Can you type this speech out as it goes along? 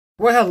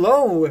Well,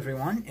 hello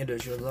everyone. It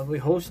is your lovely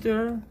host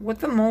there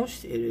with the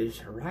most. It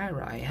is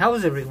Rai.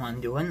 How's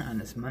everyone doing on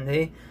this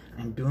Monday?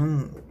 I'm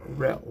doing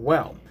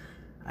well.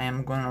 I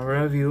am going to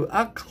review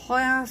a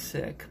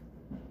classic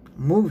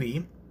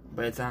movie,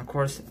 but it's of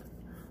course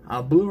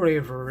a Blu-ray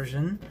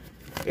version.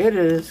 It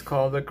is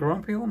called The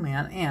Grumpy Old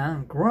Man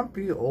and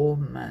Grumpy Old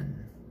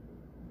Men.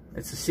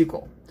 It's a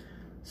sequel.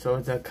 So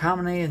it's a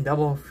comedy and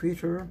double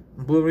feature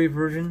Blu-ray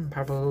version.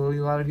 Probably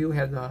a lot of you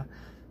have the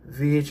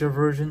VHS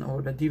version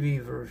or the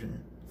DVD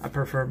version. I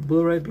prefer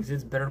Blu-ray because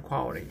it's better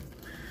quality.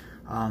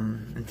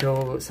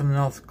 Until something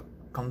else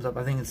comes up,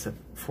 I think it's a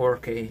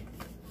 4K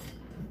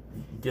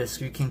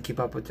disc. You can't keep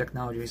up with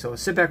technology. So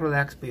sit back,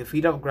 relax, put your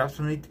feet up, grab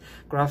some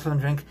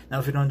drink. Now,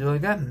 if you don't do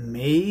like that,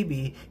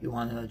 maybe you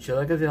want to chill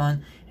like a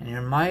villain and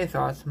hear my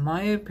thoughts,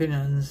 my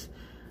opinions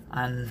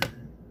on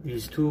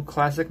these two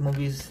classic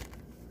movies.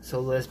 So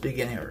let's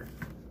begin here.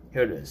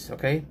 Here it is,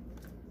 okay?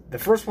 The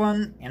first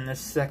one and the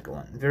second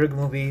one. Very good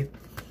movie.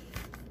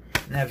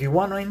 Now, if you're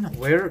wondering,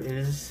 where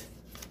is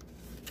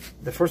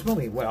the first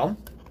movie? Well,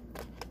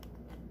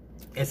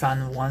 it's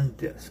on one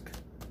disc.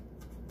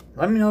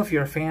 Let me know if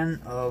you're a fan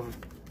of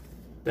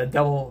the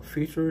double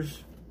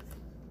features,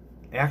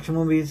 action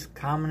movies,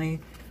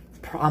 comedy.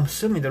 I'm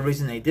assuming the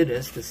reason they did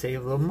this to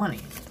save a little money.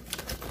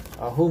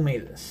 Who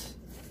made this?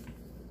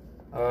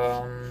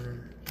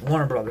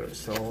 Warner Brothers.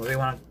 So they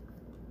want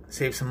to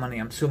save some money,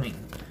 I'm assuming.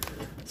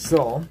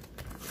 So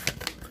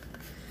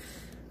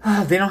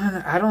they don't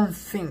have, I don't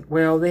think,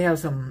 well, they have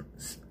some,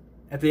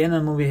 at the end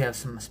of the movie, they have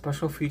some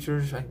special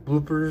features, like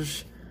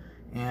bloopers,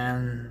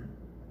 and,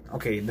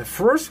 okay, the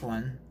first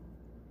one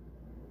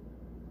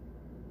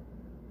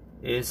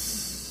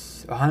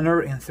is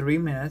 103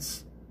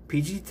 minutes,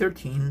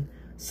 PG-13,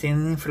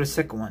 same thing for the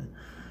second one.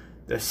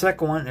 The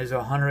second one is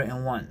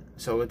 101,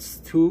 so it's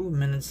 2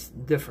 minutes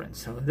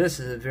difference. So this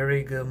is a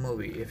very good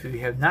movie. If you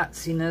have not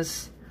seen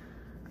this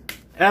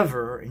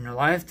ever in your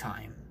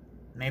lifetime,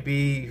 maybe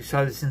you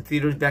saw this in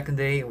theaters back in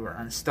the day, or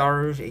on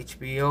Stars,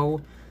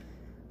 HBO,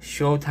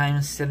 Showtime,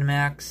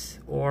 Cinemax,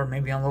 or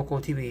maybe on local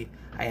TV.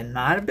 I am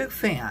not a big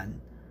fan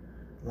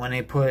when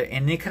they put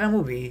any kind of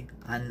movie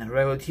on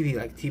regular TV,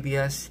 like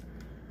TBS,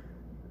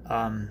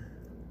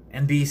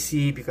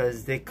 NBC,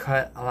 because they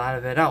cut a lot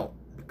of it out.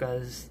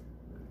 Because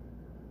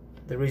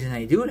the reason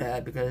they do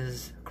that,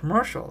 because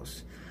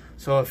commercials.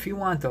 So if you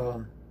want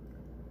the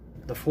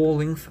full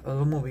length of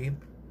the movie,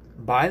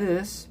 buy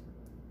this,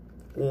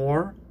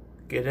 or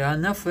get it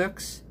on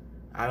Netflix.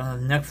 I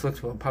don't know if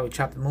Netflix will probably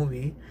chop the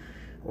movie,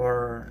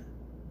 or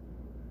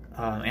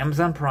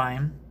Amazon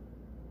Prime,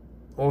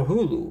 or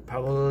Hulu.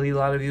 Probably a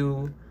lot of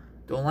you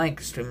don't like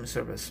streaming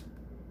service.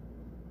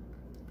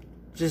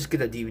 Just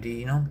get a DVD,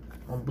 you know,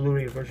 or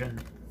Blu-ray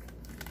version.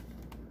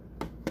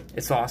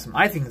 It's awesome.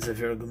 I think it's a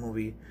very good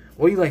movie.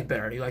 What do you like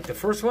better? Do you like the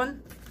first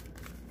one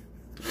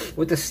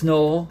with the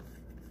snow,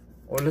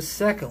 or the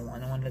second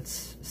one when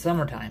it's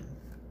summertime?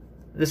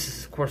 This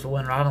is, of course, a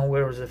winter. I don't know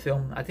where was the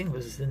film. I think it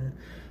was in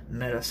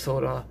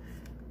Minnesota.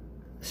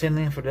 Same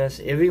thing for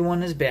this.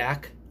 Everyone is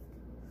back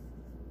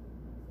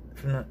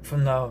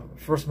from the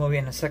first movie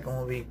and the second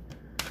movie.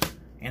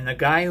 And the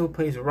guy who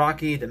plays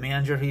Rocky, the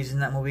manager, he's in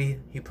that movie.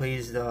 He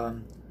plays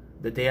the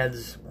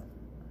dad's.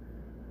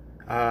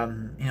 You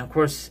know, of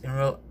course, in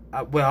real.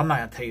 Well, I'm not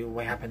gonna tell you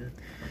what happened.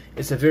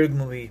 It's a very good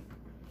movie.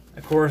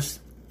 Of course,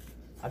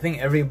 I think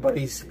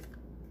everybody's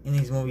in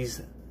these movies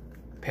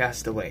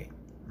passed away.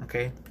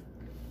 Okay.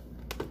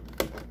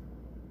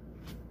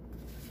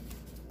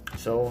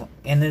 So,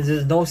 and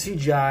there's no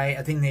CGI.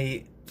 I think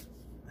they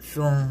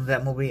filmed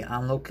that movie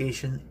on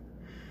location.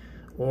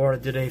 Or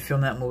did they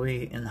film that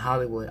movie in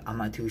Hollywood? I'm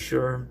not too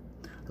sure.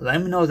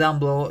 Let me know down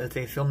below if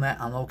they filmed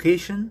that on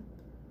location.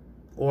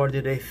 Or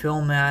did they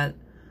film that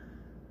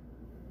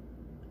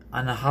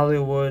on a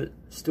Hollywood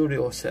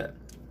studio set?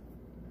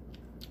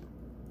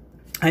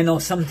 I know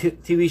some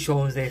TV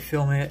shows, they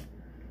film it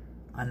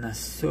on the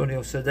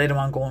studio, so they don't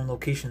want to go on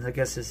locations. I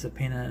guess it's a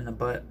pain in the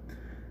butt.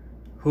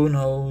 Who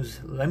knows?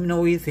 Let me know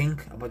what you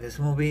think about this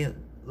movie.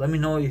 Let me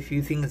know if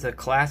you think it's a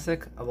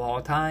classic of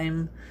all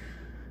time,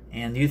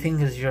 and do you think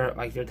it's your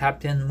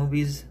top 10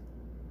 movies,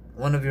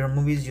 one of your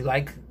movies you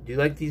like? Do you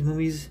like these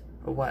movies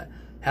or what?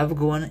 Have a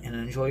good one and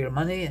enjoy your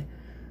Monday.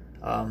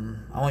 I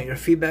want your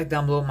feedback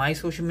down below. My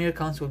social media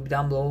accounts will be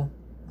down below.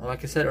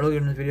 Like I said earlier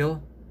in the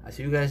video, I'll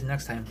see you guys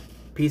next time.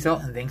 Peace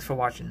out and thanks for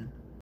watching.